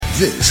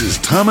This is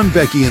Tom and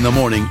Becky in the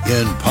Morning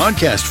in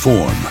podcast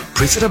form.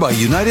 Presented by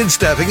United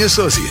Staffing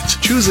Associates.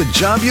 Choose a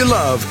job you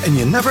love and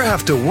you never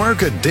have to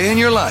work a day in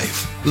your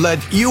life.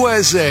 Let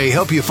USA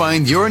help you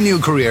find your new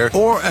career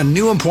or a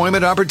new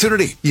employment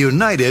opportunity.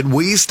 United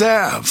We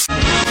Staff.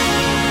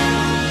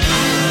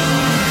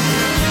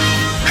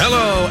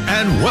 Hello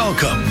and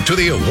welcome to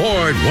the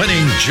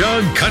award-winning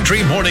Jug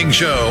Country Morning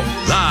Show,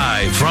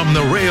 live from the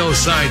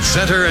Railside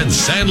Center in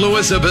San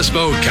Luis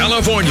Obispo,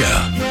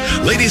 California.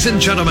 Ladies and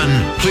gentlemen,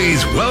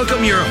 please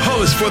welcome your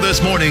hosts for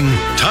this morning,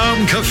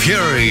 Tom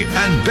Kafuri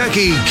and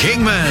Becky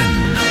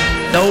Kingman.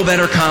 No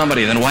better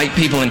comedy than white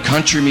people in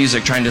country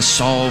music trying to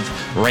solve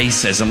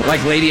racism.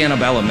 Like Lady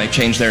Antebellum, they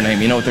changed their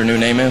name. You know what their new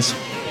name is?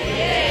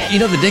 You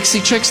know the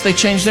Dixie Chicks, they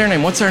changed their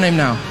name. What's their name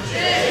now?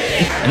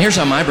 And here's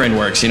how my brain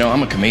works. You know,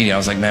 I'm a comedian. I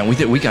was like, man,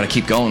 we got to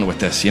keep going with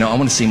this. You know, I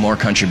want to see more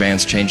country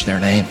bands change their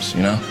names,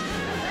 you know?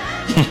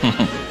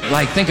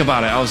 Like, think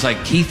about it. I was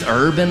like, Keith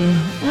Urban?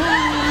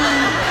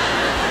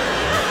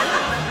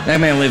 That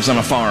man lives on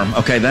a farm.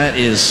 Okay, that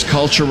is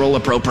cultural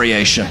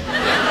appropriation.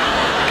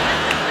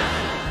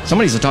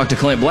 Somebody needs to talk to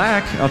Clint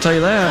Black, I'll tell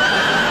you that.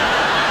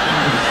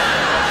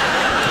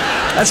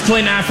 That's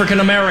Clint African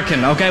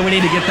American, okay? We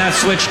need to get that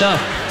switched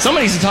up.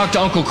 Somebody needs to talk to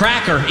Uncle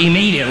Cracker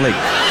immediately.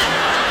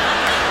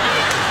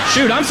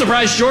 Shoot, I'm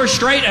surprised George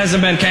Strait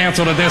hasn't been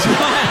canceled at this point.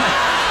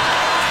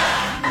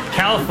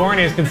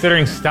 California is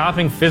considering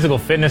stopping physical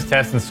fitness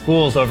tests in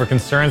schools over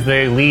concerns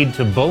they lead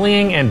to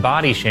bullying and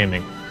body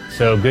shaming.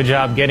 So good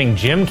job getting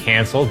gym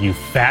canceled, you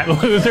fat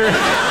loser. If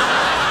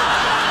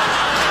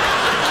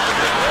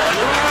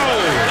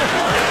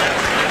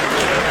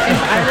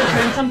I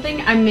return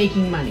something, I'm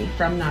making money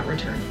from that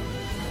return.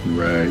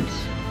 Right.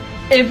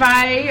 If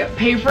I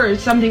pay for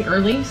something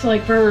early, so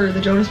like for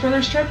the Jonas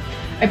Brothers trip,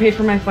 I paid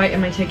for my flight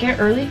and my ticket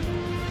early.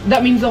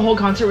 That means the whole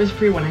concert was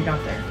free when I got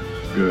there.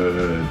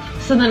 Good.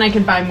 So then I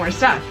could buy more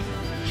stuff.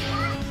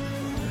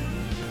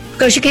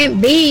 Because you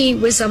can't be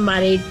with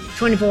somebody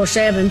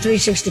 24/7,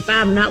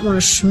 365 and not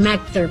want to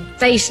smack their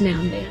face now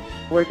and then.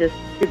 We're just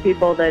two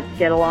people that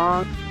get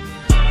along.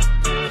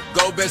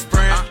 Go, best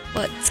friend.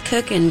 What's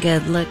cooking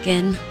good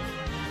looking?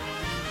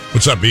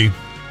 What's up, B?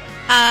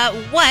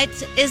 What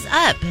is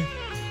up?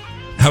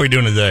 How are we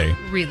doing today?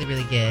 Really,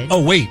 really good.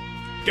 Oh, wait.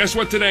 Guess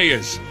what today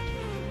is?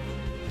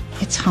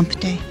 It's hump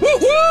day.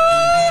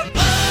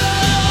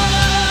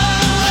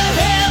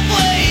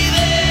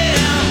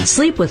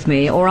 Sleep with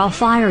me or I'll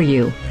fire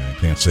you. I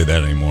can't say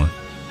that anymore.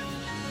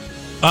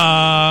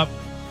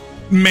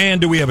 Man,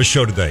 do we have a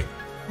show today.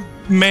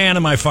 Man,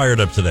 am I fired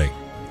up today.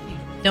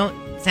 Don't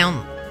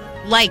sound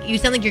like, you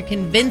sound like you're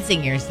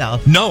convincing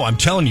yourself. No, I'm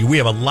telling you, we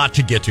have a lot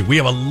to get to.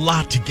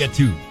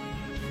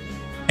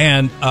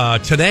 And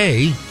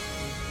today,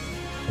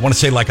 I want to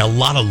say like a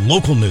lot of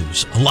local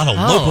news, a lot of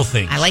local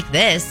things. I like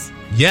this.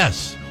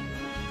 Yes.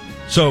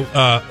 So,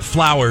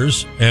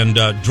 Flowers and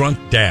Drunk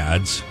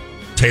Dads,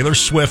 Taylor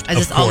Swift, Is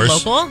this of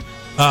course. all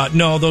local?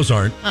 No, those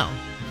aren't. Oh. I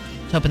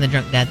was hoping the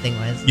Drunk Dad thing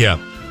was. Yeah.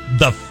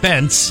 The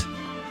Fence.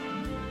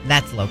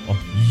 That's local.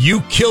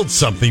 You killed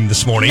something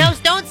this morning. No,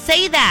 don't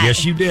say that.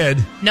 Yes, you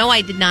did. No,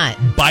 I did not.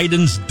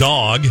 Biden's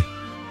dog.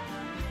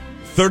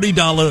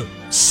 $30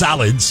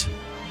 salads.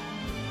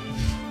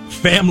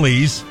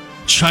 Families.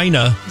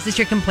 China. Is this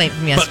your complaint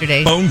from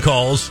yesterday? Phone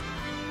calls.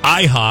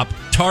 IHOP.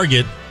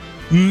 Target.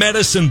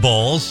 Medicine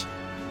balls.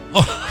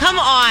 Oh, come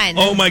on.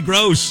 Oh, my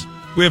gross.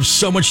 We have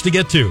so much to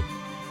get to.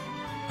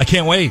 I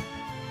can't wait.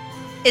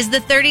 Is the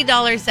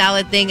 $30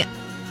 salad thing,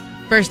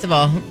 first of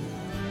all,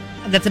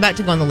 that's about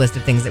to go on the list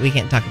of things that we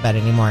can't talk about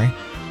anymore.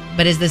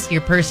 But is this your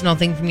personal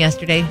thing from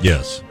yesterday?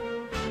 Yes.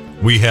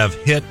 We have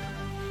hit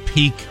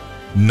peak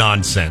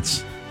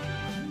nonsense.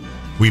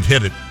 We've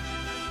hit it.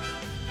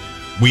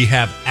 We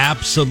have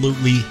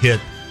absolutely hit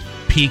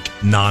peak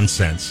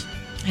nonsense.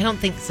 I don't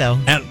think so.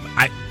 And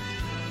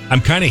I'm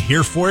kind of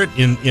here for it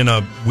in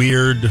a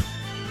weird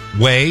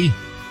way.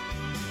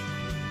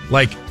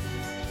 Like,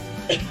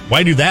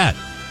 why do that?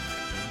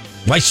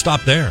 Why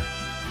stop there?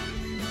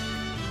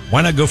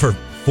 Why not go for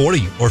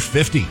 40 or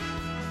 50?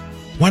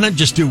 Why not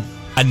just do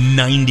a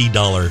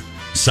 $90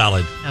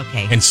 salad?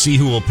 Okay. And see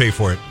who will pay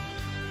for it?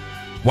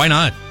 Why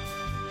not?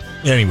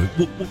 Anyway,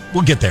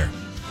 we'll get there.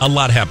 A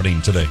lot happening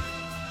today.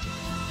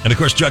 And of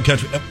course, Jug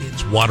Country,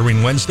 it's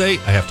Watering Wednesday.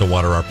 I have to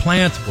water our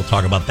plant. We'll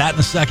talk about that in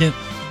a second.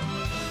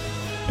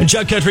 And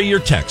Jug Country, your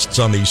texts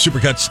on the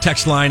Supercuts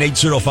text line,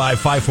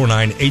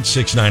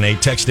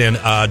 805-549-8698. Text in.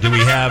 Have you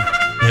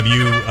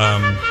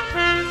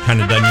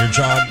kind of done your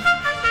job?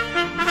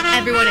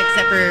 Everyone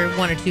except for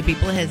one or two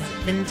people has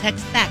been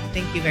texted back.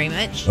 Thank you very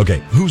much.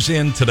 Okay, who's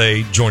in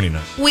today joining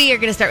us? We are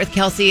going to start with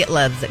Kelsey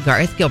Loves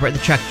Garth, Gilbert the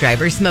truck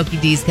driver, Smokey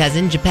D's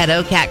cousin,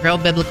 Geppetto, Cat Girl,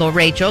 Biblical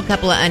Rachel, a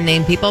couple of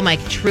unnamed people,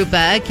 Mike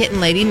Trupa, Kitten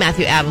Lady,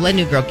 Matthew Avila,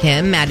 New Girl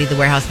Kim, Maddie the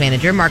warehouse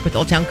manager, Mark with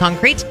Old Town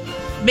Concrete,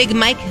 Big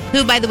Mike,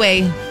 who, by the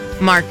way,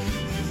 Mark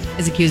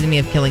is accusing me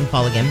of killing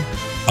Paul again.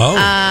 Oh.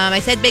 I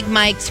said Big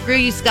Mike, Screw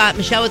You Scott,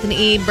 Michelle with an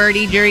E,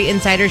 Birdie, Jury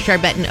Insider,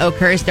 Charbette and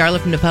Oakhurst, Darla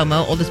from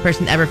Napomo, oldest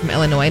person ever from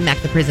Illinois, Mac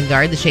the Prison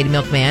Guard, the Shady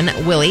Milkman,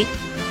 Willie,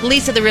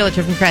 Lisa, the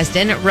realtor from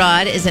Creston.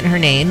 Rod isn't her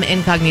name.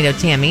 Incognito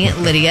Tammy.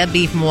 Lydia,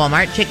 B from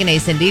Walmart. Chicken A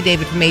Cindy.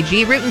 David from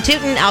AG. Rootin'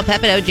 Tootin'. Al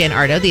Pepito. Jan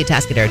Ardo, the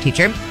Atascadero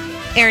teacher.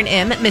 Erin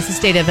M., Mrs.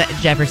 State of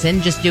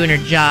Jefferson, just doing her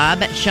job.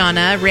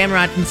 Shauna,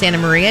 Ramrod from Santa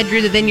Maria.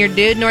 Drew the Vineyard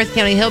Dude. North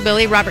County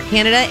Hillbilly. Robert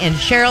Canada. And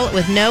Cheryl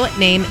with no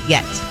name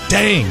yet.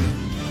 Dang.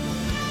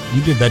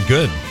 You did that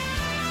good.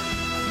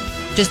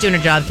 Just doing her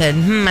job said,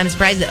 I'm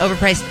surprised that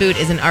overpriced food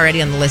isn't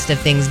already on the list of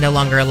things no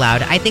longer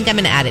allowed. I think I'm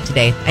going to add it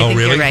today. I think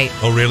really? You're right.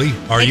 Oh, really?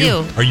 I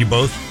do. Are you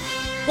both?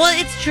 Well,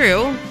 it's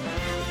true.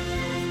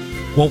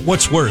 Well,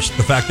 what's worse?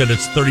 The fact that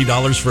it's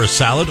 $30 for a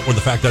salad or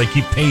the fact that I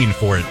keep paying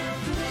for it?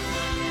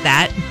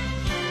 That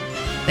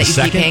you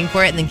keep paying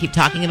for it and then keep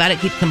talking about it,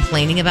 keep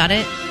complaining about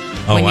it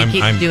when you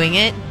keep doing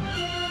it.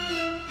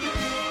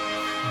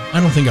 I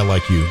don't think I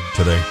like you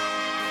today.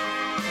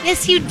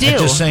 Yes, you do. I'm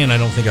just saying I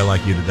don't think I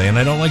like you today, and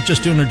I don't like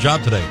just doing her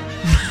job today.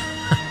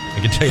 I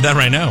can tell you that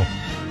right now.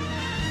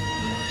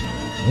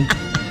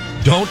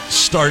 Don't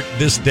start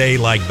this day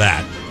like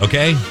that,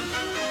 okay? You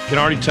can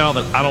already tell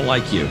that I don't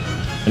like you,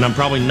 and I'm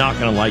probably not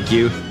going to like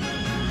you.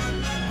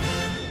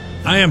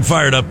 I am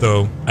fired up,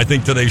 though. I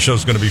think today's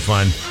show's going to be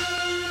fun.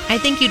 I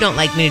think you don't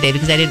like me today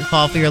because I didn't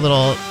fall for your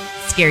little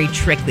scary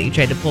trick that you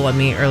tried to pull on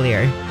me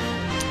earlier.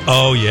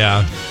 Oh,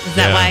 yeah. Is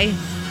that why?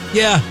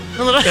 Yeah.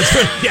 A little. That's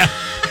right. Yeah.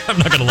 I'm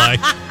not going to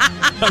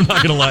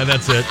lie.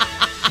 That's it.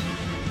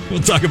 We'll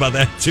talk about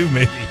that, too,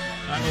 maybe.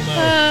 I don't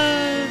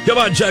know. Come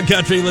on, Jug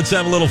Country. Let's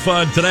have a little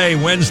fun. Today,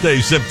 Wednesday,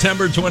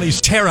 September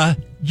 20th. Tara,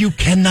 you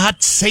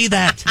cannot say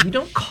that. You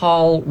don't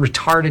call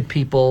retarded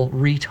people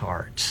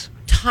retards.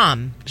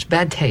 Tom. It's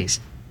bad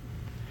taste.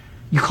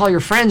 You call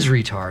your friends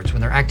retards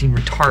when they're acting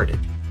retarded.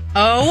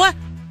 Oh,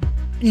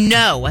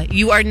 no.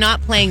 You are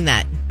not playing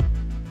that.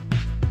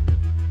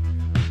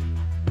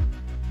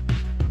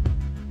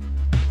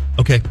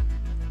 Okay.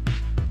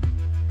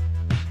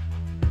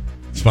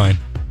 It's fine.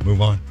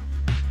 Move on.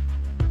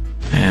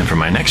 And for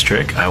my next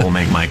trick, I will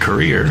make my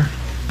career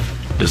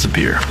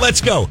disappear.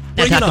 Let's go.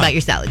 Now talk about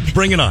your salad.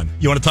 Bring it on.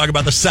 You want to talk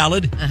about the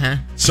salad? Uh-huh.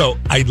 So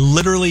I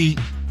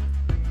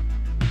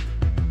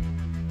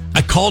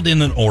called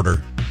in an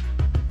order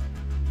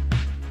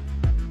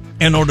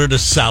and ordered a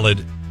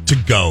salad to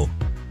go.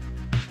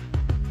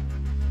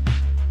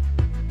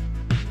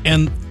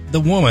 And the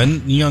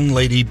woman, young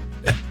lady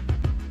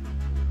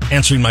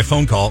answering my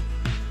phone call,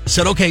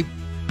 said, okay,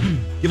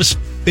 give us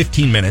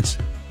 15 minutes,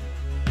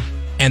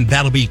 and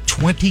that'll be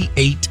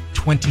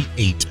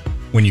 28:28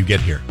 when you get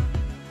here.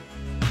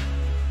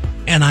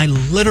 And I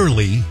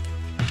literally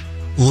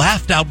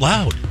laughed out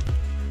loud.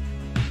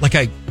 Like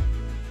I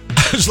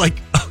was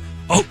like,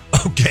 oh,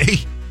 okay.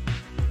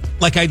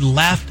 Like I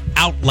laughed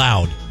out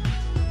loud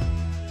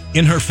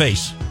in her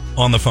face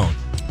on the phone.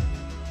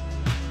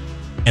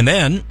 And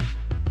then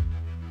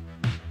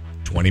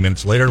 20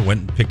 minutes later, went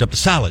and picked up the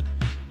salad.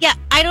 Yeah,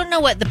 I don't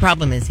know what the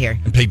problem is here.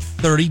 And paid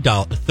 $30.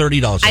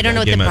 I don't know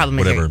what the problem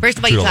is here. First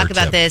of all, you talk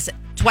about this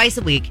twice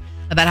a week,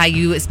 about how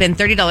you spend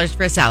 $30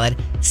 for a salad.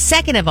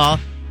 Second of all,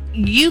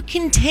 you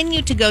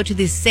continue to go to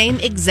the same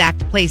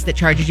exact place that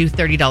charges you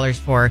 $30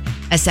 for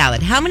a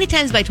salad. How many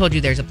times have I told you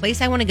there's a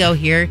place I want to go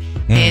here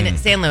in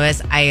San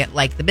Luis? I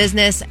like the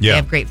business. Yeah. They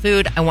have great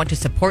food. I want to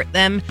support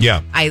them.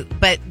 Yeah.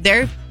 But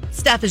their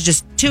stuff is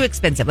just too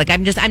expensive. Like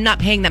I'm not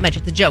paying that much.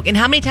 It's a joke. And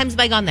how many times have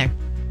I gone there?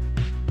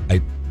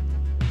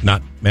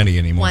 Not many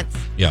anymore. Once.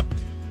 Yeah.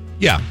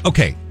 Yeah.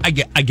 Okay. I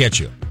get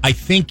you. I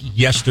think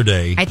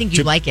yesterday. I think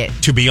you like it.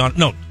 To be on.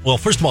 No. Well,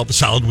 first of all, the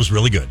salad was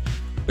really good.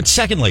 But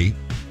secondly,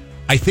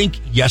 I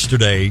think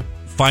yesterday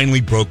finally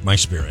broke my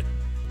spirit.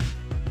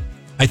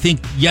 I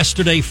think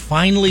yesterday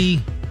finally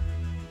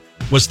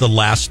was the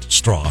last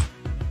straw.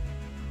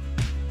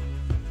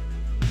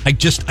 I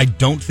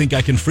don't think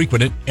I can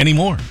frequent it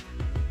anymore.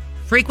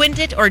 Frequent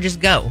it or just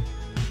go?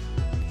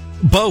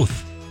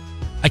 Both.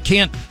 I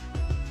can't.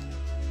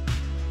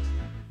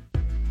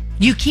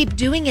 You keep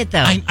doing it,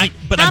 though.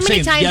 But I'm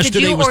saying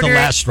yesterday was the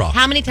last straw.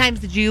 How many times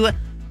did you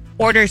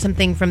order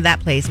something from that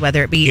place,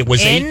 whether it be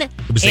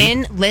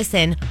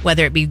listen,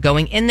 whether it be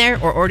going in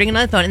there or ordering it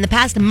on the phone? In the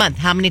past month,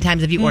 how many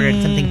times have you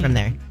ordered something from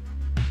there?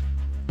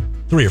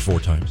 3 or 4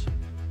 times.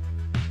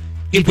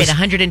 You paid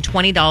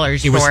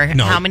 $120 for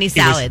how many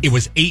salads? It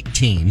was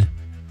 18,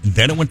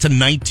 then it went to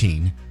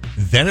 19,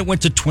 then it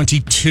went to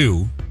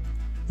 22,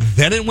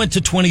 then it went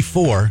to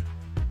 24,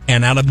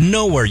 and out of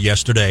nowhere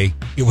yesterday,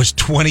 it was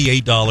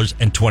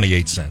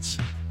 $28.28.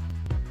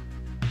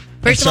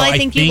 First of all, I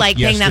think you like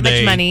paying that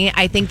much money.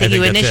 I think that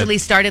you initially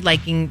started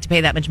liking to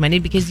pay that much money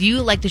because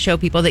you like to show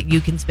people that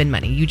you can spend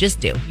money. You just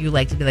do. You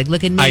like to be like,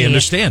 look at me. I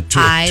understand.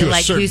 I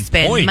like to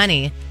spend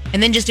money.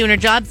 And then just doing her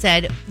job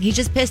said, he's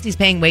just pissed he's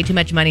paying way too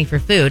much money for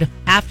food.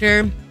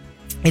 After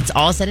it's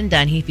all said and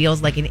done, he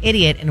feels like an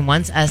idiot and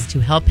wants us to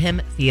help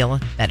him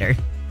feel better.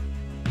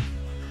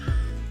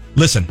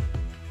 Listen,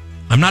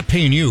 I'm not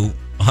paying you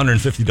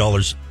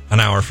 $150 an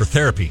hour for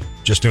therapy,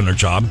 just doing her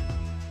job.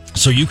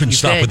 So you can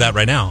stop with that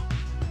right now.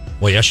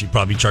 Well, yeah, she'd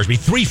probably charge me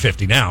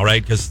 $350 now,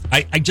 right? Because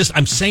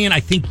I'm saying I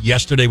think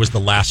yesterday was the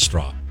last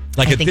straw.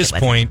 Like at this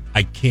point,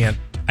 I can't,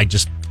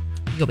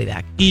 You'll be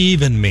back.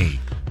 Even me.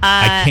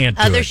 I can't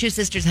do Other it. Shoe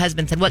Sister's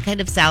husband said, what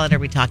kind of salad are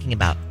we talking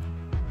about?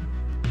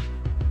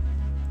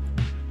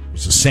 It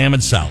was a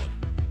salmon salad.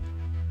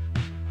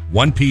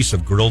 One piece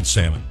of grilled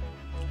salmon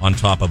on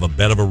top of a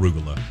bed of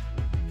arugula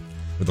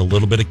with a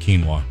little bit of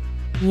quinoa.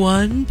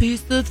 One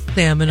piece of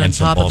salmon on And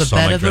some top of a bed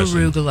balsamic of dressing.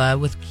 arugula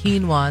with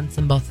quinoa and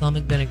some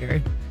balsamic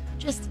vinegar.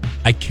 Just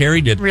I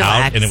carried it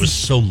relax. out, and it was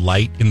so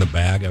light in the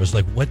bag. I was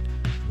like, what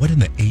in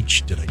the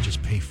H did I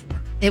just pay for?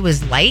 It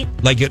was light?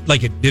 Like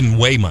it didn't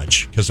weigh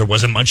much because there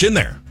wasn't much in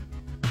there.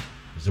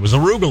 'Cause it was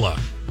arugula.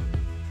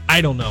 I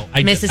don't know.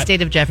 Mrs.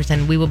 State of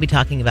Jefferson, we will be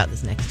talking about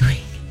this next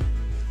week.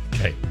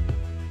 Okay.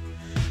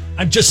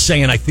 I'm just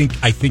saying, I think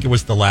it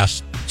was the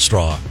last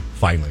straw,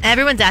 finally.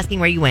 Everyone's asking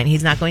where you went.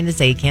 He's not going to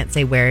say. He can't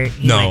say where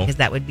he went because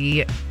that would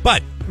be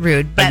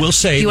rude. But I will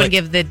say, do you want to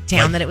give the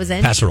town that it was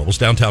in? Paso Robles,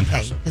 downtown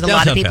Paso. Because a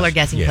lot of people are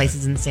guessing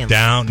places in San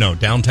Luis.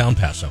 Downtown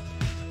Paso.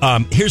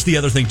 Here's the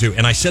other thing, too,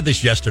 and I said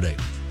this yesterday.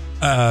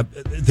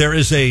 There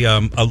is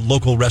a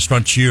local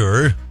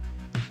restaurateur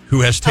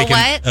who has taken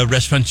a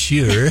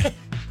restaurateur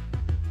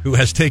who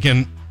has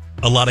taken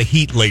a lot of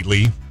heat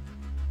lately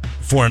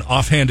for an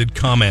offhanded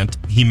comment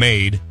he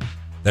made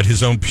that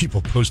his own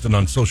people posted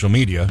on social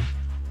media.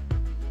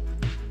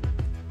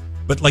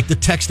 But like the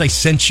text I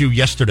sent you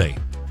yesterday,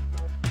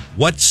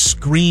 what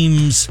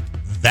screams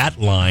that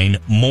line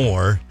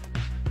more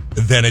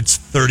than it's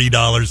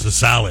 $30 a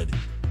salad?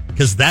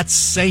 Because that's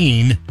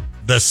saying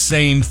the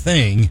same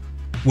thing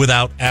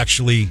without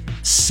actually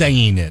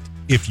saying it,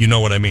 if you know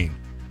what I mean.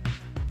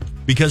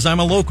 Because I'm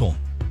a local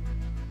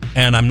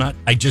and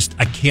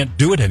I can't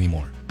do it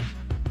anymore.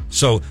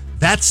 So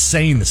that's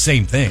saying the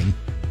same thing.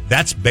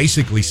 That's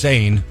basically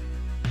saying,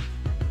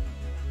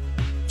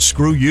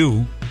 screw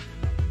you,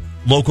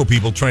 local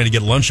people trying to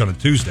get lunch on a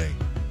Tuesday.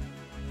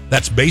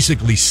 That's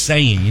basically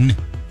saying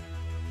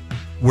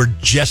we're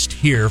just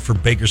here for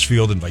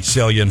Bakersfield and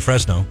Visalia and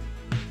Fresno.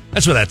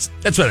 That's what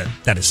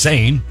that is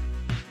saying.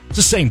 It's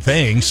the same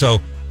thing, so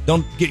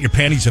don't get your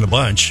panties in a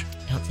bunch.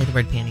 Don't say the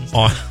word panties.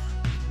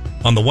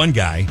 On the one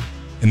guy,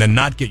 and then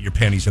not get your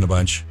panties in a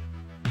bunch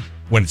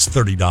when it's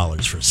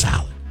 $30 for a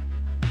salad.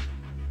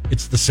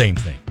 It's the same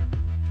thing.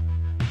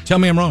 Tell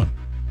me I'm wrong.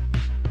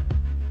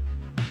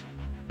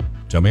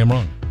 Tell me I'm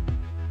wrong.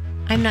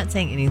 I'm not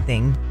saying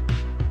anything.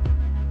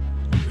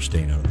 You're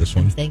staying out of this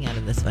one. I'm staying out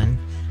of this one.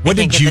 What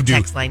did you do?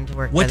 Text line to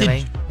work, by the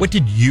way. What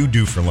did you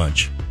do for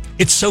lunch?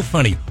 It's so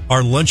funny.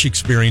 Our lunch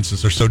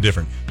experiences are so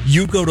different.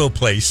 You go to a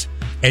place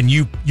and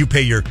you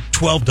pay your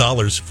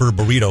 $12 for a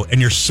burrito, and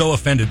you're so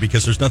offended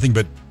because there's nothing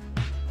but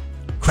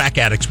crack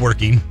addicts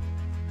working,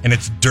 and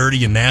it's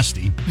dirty and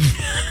nasty.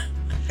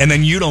 And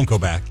then you don't go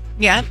back.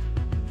 Yeah.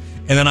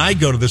 And then I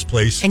go to this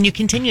place. And you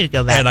continue to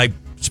go back. And I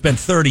spent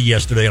 $30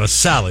 yesterday on a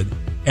salad,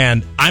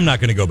 and I'm not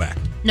going to go back.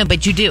 No,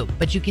 but you do.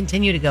 But you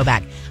continue to go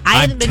back. I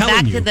haven't been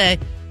back to the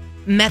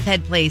meth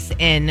head place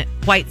in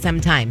quite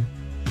some time.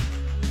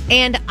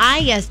 And I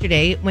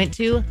yesterday went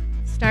to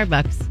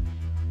Starbucks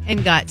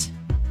and got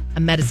a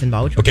medicine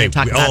ball, which we're going to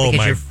talk about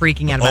because you're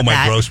freaking out about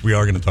that. Oh, my gross. We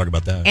are going to talk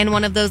about that. And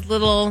one of those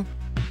little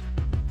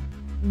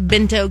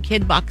bento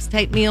kid box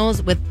type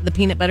meals with the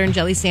peanut butter and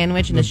jelly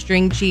sandwich and the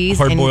string cheese.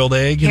 Hard-boiled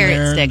egg carrot in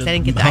there. sticks. I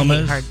didn't get that. I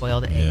hate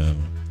hard-boiled egg. Yeah.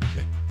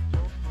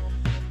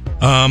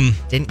 Okay.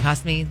 Didn't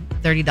cost me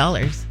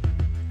 $30.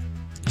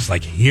 It's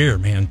like, here,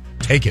 man.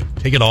 Take it.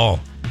 Take it all.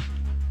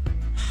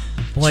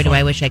 Boy, do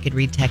I wish I could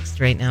read text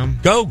right now.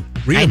 Go.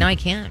 Read them. I know I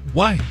can't.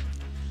 Why?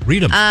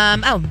 Read them.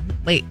 Oh,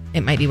 wait.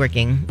 It might be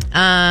working.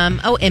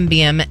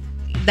 MBM.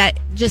 That,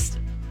 just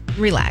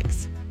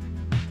relax.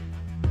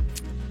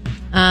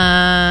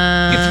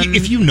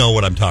 If you know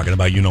what I'm talking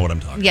about, you know what I'm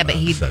talking about.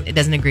 Yeah, but it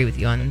doesn't agree with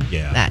you on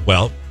that.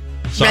 Well,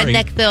 sorry.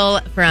 Redneck Phil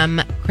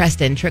from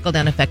Creston.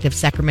 Trickle-down effect of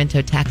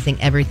Sacramento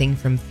taxing everything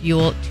from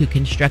fuel to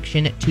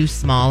construction to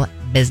small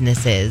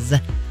businesses.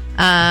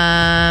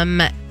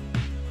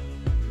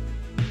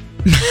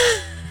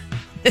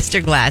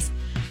 Mr. Glass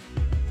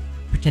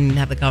pretending to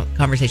have the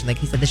conversation like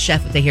he said, the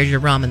chef would say, here's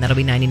your ramen, that'll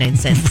be 99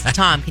 cents.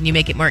 Tom, can you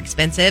make it more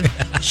expensive?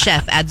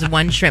 Chef adds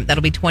one shrimp,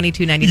 that'll be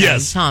 $22.99.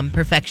 Yes. Tom,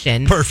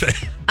 perfection.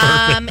 Perfect.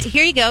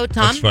 Here you go,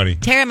 Tom. That's funny.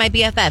 Tara, my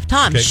BFF.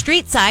 Tom,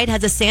 Street Side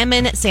has a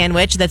salmon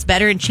sandwich that's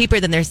better and cheaper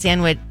than their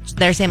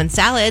salmon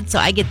salad, so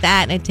I get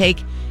that and I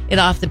take it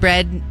off the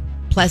bread.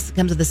 Plus, it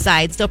comes with a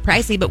side. Still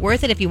pricey, but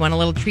worth it if you want a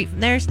little treat from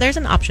there. So there's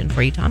an option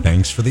for you, Tom.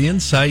 Thanks for the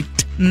insight.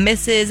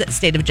 Mrs.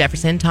 State of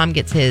Jefferson. Tom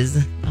gets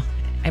his,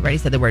 I've already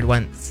said the word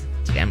once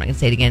today. I'm not going to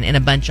say it again. In a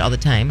bunch all the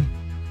time.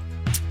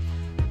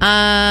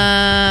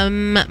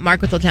 Mark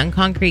with Old Town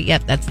Concrete.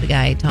 Yep, that's the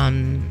guy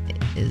Tom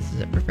is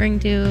referring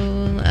to.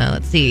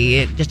 Let's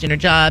see. Just in her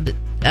job. So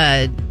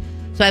I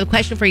have a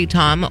question for you,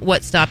 Tom.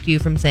 What stopped you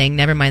from saying,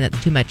 never mind,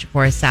 that's too much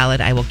for a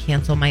salad. I will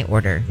cancel my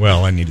order.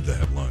 Well, I needed to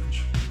have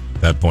lunch.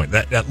 That point,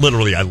 that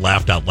literally, I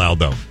laughed out loud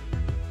though,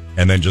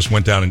 and then just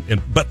went down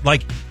but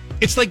like,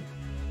 it's like,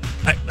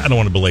 I don't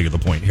want to belabor the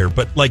point here,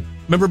 but like,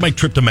 remember my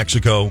trip to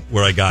Mexico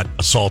where I got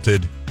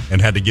assaulted and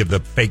had to give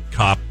the fake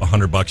cop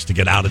 $100 to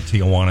get out of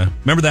Tijuana?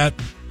 Remember that?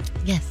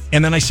 Yes.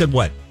 And then I said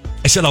what?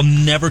 I said I'll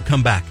never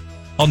come back.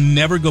 I'll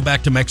never go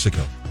back to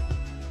Mexico.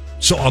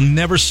 So I'll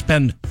never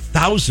spend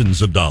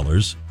thousands of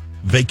dollars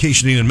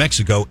vacationing in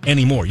Mexico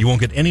anymore. You won't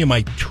get any of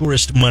my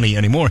tourist money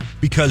anymore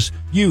because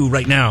you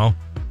right now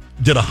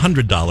did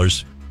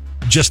 $100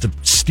 just to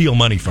steal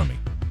money from me.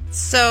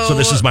 So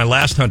this is my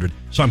last 100.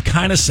 So I'm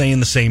kind of saying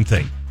the same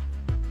thing.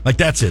 Like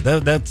that's it.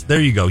 That's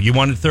there you go. You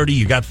wanted 30,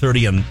 you got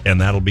 30, and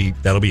that'll be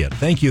it.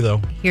 Thank you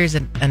though. Here's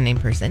an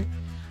unnamed person.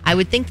 I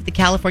would think that the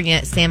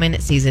California salmon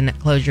season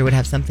closure would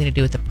have something to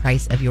do with the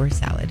price of your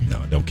salad. No,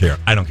 I don't care.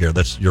 I don't care.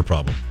 That's your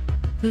problem.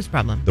 Whose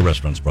problem? The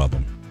restaurant's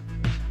problem.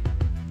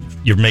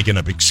 You're making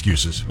up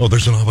excuses. Oh,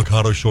 there's an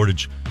avocado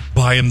shortage.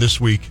 Buy them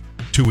this week,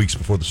 2 weeks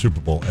before the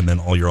Super Bowl, and then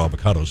all your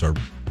avocados are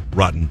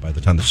rotten by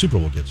the time the Super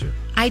Bowl gets here.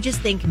 I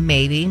just think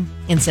maybe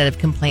instead of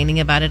complaining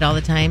about it all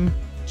the time,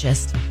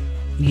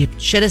 you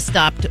should have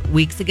stopped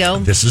weeks ago.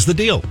 This is the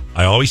deal.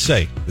 I always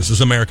say, this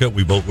is America.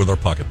 We vote with our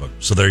pocketbook.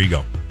 So there you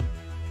go.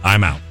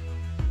 I'm out.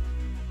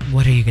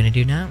 What are you going to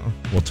do now?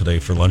 Well, today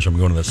for lunch, I'm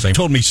going to the same.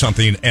 Told me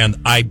something, and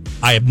I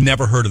have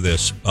never heard of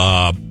this.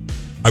 I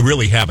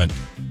really haven't.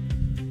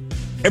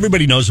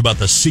 Everybody knows about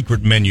the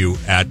secret menu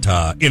at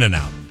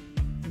In-N-Out.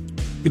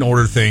 You can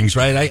order things,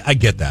 right? I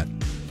get that.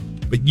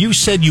 But you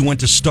said you went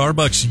to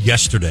Starbucks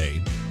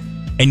yesterday,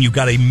 and you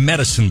got a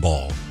medicine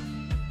ball.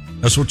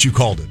 That's what you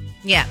called it.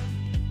 Yeah.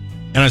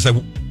 And I was like,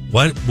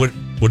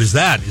 what is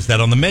that? Is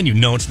that on the menu?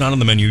 No, it's not on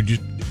the menu.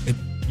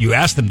 You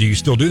asked them, do you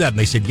still do that? And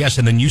they said yes.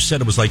 And then you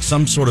said it was like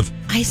some sort of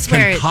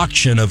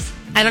concoction of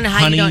I don't know how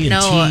honey you don't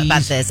know teas.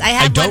 about this. I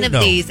have one of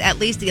these at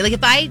least. Like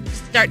if I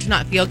start to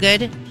not feel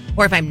good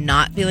or if I'm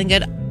not feeling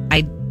good,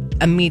 I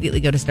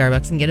immediately go to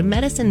Starbucks and get a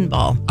medicine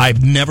ball.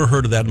 I've never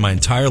heard of that in my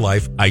entire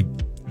life.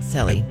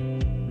 Silly.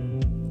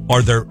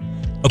 Are there...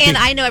 Okay. And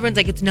I know everyone's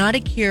like, it's not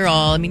a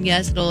cure-all. I mean,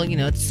 yes, it'll,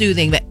 it's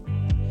soothing, but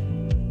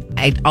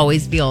I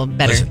always feel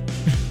better.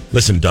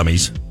 Listen,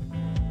 dummies.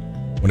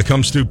 When it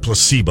comes to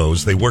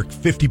placebos, they work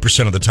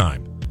 50% of the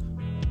time.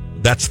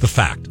 That's the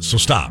fact. So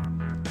stop.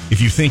 If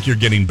you think you're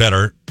getting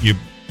better,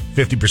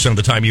 50% of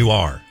the time you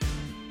are.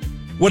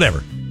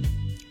 Whatever.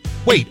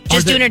 Wait.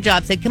 Just doing her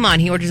job said, come on,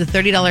 he orders a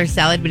 $30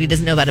 salad, but he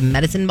doesn't know about a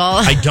medicine ball.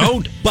 I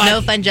don't. But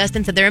No Fun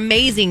Justin said, they're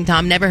amazing,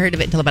 Tom. Never heard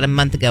of it until about a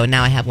month ago, and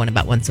now I have one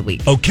about once a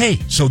week. Okay,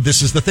 so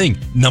this is the thing.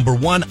 Number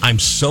one, I'm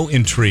so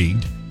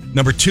intrigued.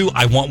 Number two,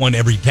 I want one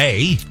every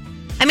day.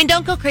 I mean,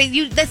 don't go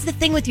crazy. That's the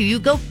thing with you. You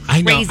go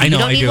crazy. I know, you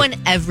don't need one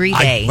every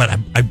day.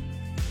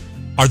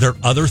 Are there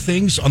other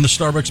things on the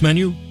Starbucks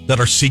menu that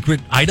are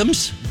secret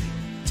items?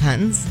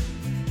 Tons.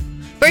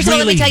 First of all,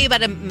 let me tell you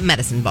about a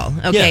medicine ball.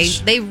 Okay, yes.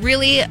 They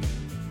really,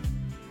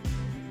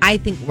 I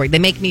think, work. They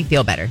make me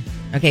feel better.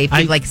 Okay, if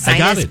you like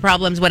sinus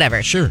problems,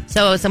 whatever. Sure.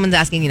 So someone's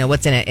asking,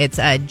 what's in it? It's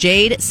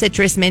jade,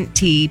 citrus mint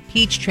tea,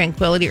 peach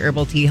tranquility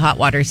herbal tea, hot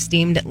water,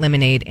 steamed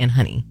lemonade, and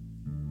honey.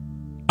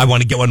 I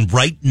want to get one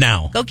right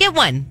now. Go get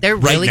one. They're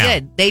really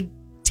good. They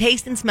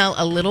taste and smell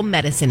a little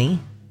medicine-y.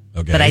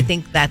 Okay. But I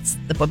think that's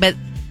the point. But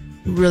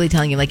I'm really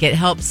telling you, like, it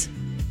helps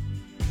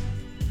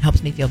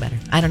me feel better.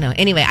 I don't know.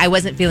 Anyway, I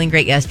wasn't feeling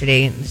great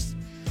yesterday. And just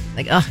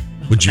like,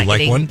 would you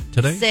like one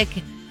today? Sick.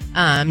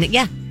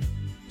 Yeah.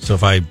 So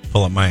if I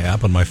pull up my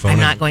app on my phone, I'm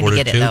not going to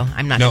get it though.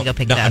 I'm not going to go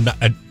pick it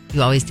up.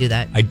 You always do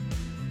that.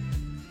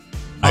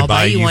 I'll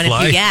buy you one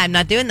fly? if you. Yeah, I'm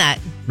not doing that.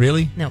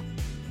 Really? No.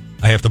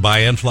 I have to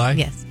buy and fly?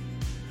 Yes.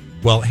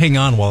 Well, hang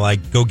on while I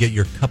go get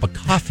your cup of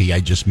coffee I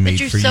just made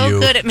for you. But you're so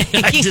good at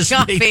making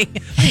coffee.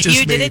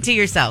 You did it to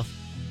yourself.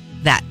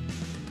 That.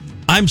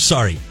 I'm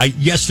sorry.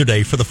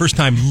 Yesterday, for the first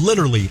time,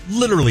 literally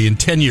in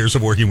 10 years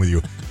of working with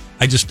you,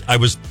 I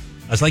was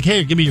like,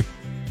 hey, give me your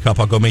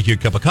cup. I'll go make you a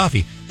cup of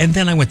coffee. And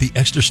then I went the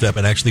extra step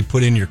and actually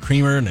put in your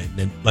creamer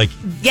and like.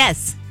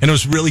 Yes. And it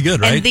was really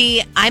good, right?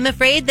 And I'm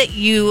afraid that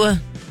you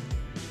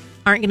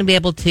aren't going to be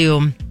able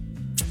to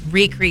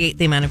recreate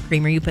the amount of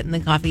creamer you put in the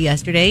coffee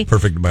yesterday.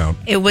 Perfect amount.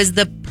 It was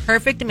the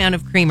perfect amount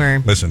of creamer.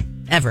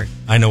 Listen. Ever.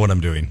 I know what I'm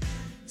doing.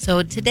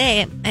 So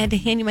today, I had to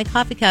hand you my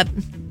coffee cup.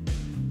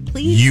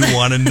 Please. You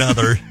want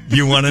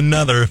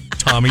another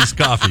Tommy's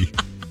coffee.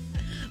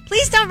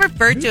 Please don't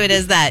refer to it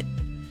as that.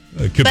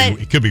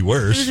 It could be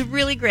worse. It was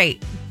really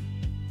great.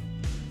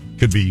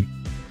 Could be.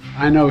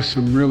 I know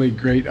some really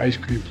great ice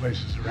cream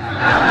places around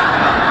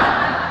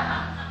here.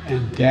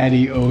 And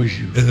Daddy owes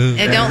you.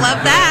 I don't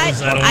love that.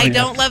 I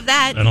don't love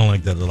that. I don't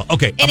like that at all.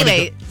 Okay.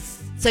 Anyway,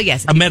 so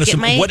yes. A medicine.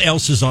 What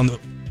else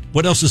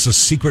is a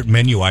secret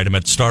menu item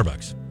at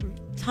Starbucks?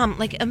 Tom,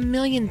 like a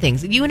million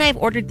things. You and I have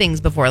ordered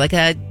things before, like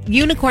a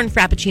unicorn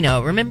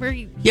frappuccino. Remember?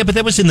 Yeah, but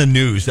that was in the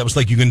news. That was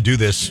like, you can do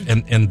this.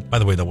 And by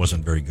the way, that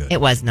wasn't very good.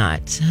 It was not.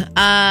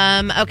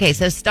 Okay,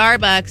 so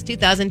Starbucks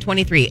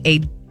 2023, a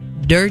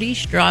dirty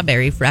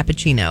strawberry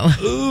frappuccino.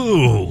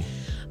 Ooh.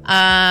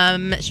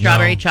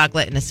 Strawberry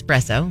chocolate and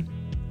espresso.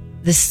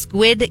 The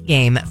Squid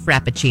Game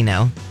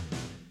frappuccino.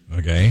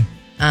 Okay.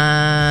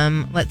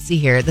 Let's see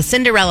here. The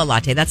Cinderella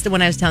latte. That's the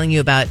one I was telling you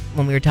about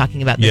when we were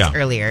talking about this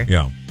earlier.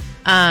 Yeah.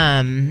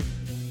 And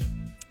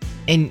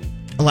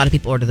a lot of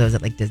people order those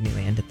at like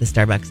Disneyland at the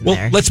Starbucks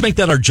there. Let's make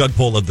that our jug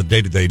poll of the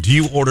day today. Do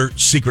you order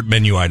secret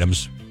menu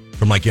items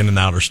from like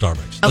In-N-Out or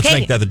Starbucks? Let's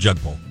make that the jug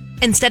poll.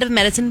 Instead of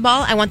medicine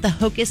ball, I want the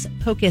Hocus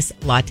Pocus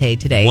latte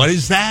today. What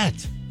is that?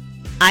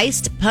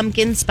 Iced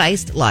pumpkin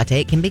spiced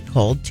latte. It can be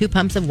cold. 2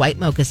 pumps of white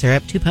mocha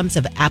syrup, 2 pumps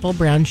of apple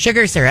brown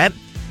sugar syrup,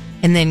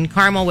 and then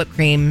caramel whipped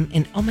cream.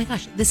 And oh my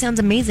gosh, this sounds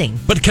amazing.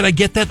 But can I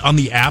get that on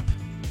the app?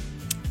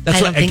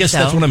 I guess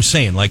that's what I'm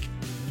saying. Like,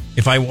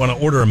 if I want to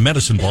order a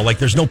medicine ball, like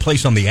there's no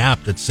place on the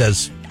app that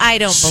says I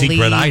don't secret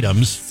believe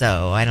items.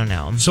 So I don't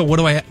know. So what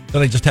do I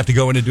just have to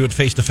go in and do it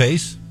face to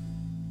face?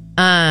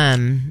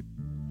 I'm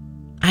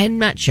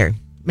not sure.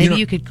 Maybe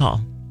you could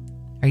call.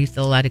 Are you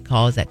still allowed to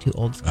call? Is that too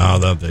old school?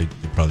 Oh, they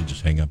probably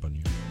just hang up on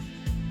you.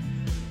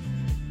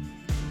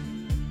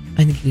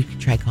 I think you could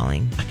try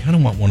calling. I kind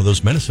of want one of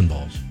those medicine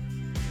balls.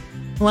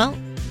 Well,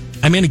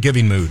 I'm in a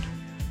giving mood,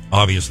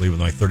 obviously, with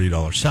my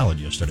 $30 salad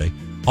yesterday.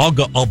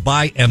 I'll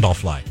buy and I'll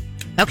fly.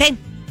 Okay.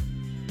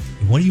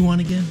 What do you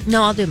want again?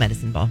 No, I'll do a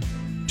medicine ball.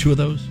 2 of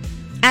those?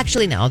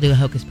 Actually, no, I'll do a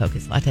Hocus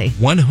Pocus latte.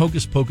 1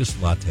 Hocus Pocus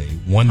latte,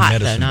 1 Hot,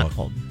 medicine though, ball. not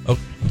cold. Oh.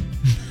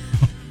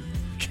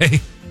 Okay.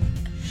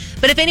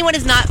 But if anyone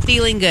is not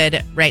feeling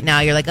good right now,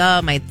 you're like,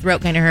 oh, my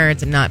throat kind of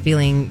hurts, I'm not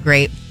feeling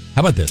great.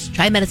 How about this?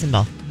 Try a medicine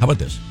ball. How about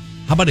this?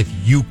 How about if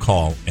you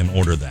call and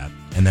order that,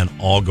 and then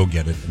I'll go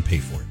get it and pay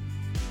for it?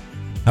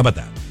 How about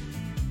that?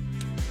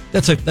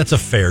 That's a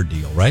fair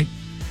deal, right?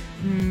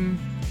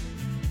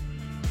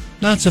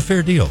 No, it's a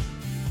fair deal.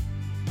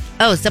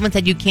 Oh, someone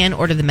said you can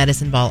order the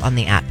medicine ball on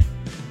the app.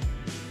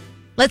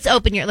 Let's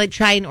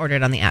try and order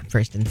it on the app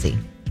first and see.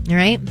 All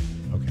right?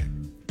 Okay.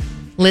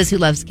 Liz, who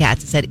loves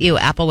cats, said, ew,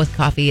 apple with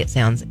coffee, it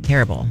sounds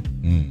terrible.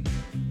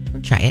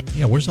 We'll try it.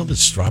 Yeah, where's all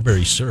this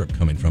strawberry syrup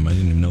coming from? I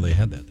didn't even know they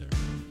had that there.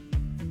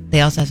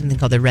 They also have something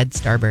called the Red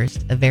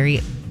Starburst, a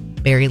very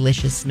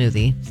berry-licious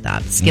smoothie.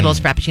 Stop. Skittles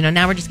Frappuccino.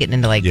 Now we're just getting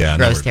into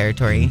gross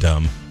territory.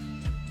 Dumb.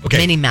 Okay.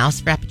 Minnie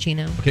Mouse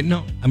Frappuccino. Okay,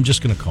 no, I'm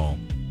just going to call.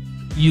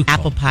 You call.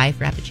 Apple Pie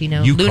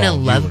Frappuccino. You Luna call.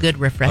 Lovegood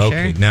Refresher.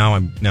 Okay, now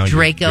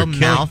Draco you're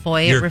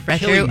Malfoy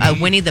Refresher.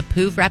 Winnie the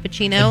Pooh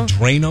Frappuccino.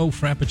 Drano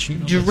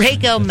Frappuccino.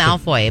 Draco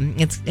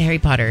Malfoy. It's Harry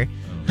Potter.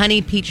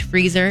 Honey Peach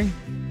Freezer.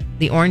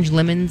 The Orange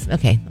Lemons.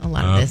 Okay, a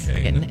lot of this.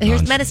 Okay,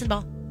 here's medicine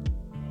ball.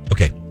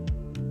 Okay,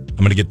 I'm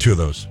going to get 2 of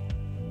those.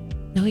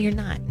 No, you're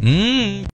not.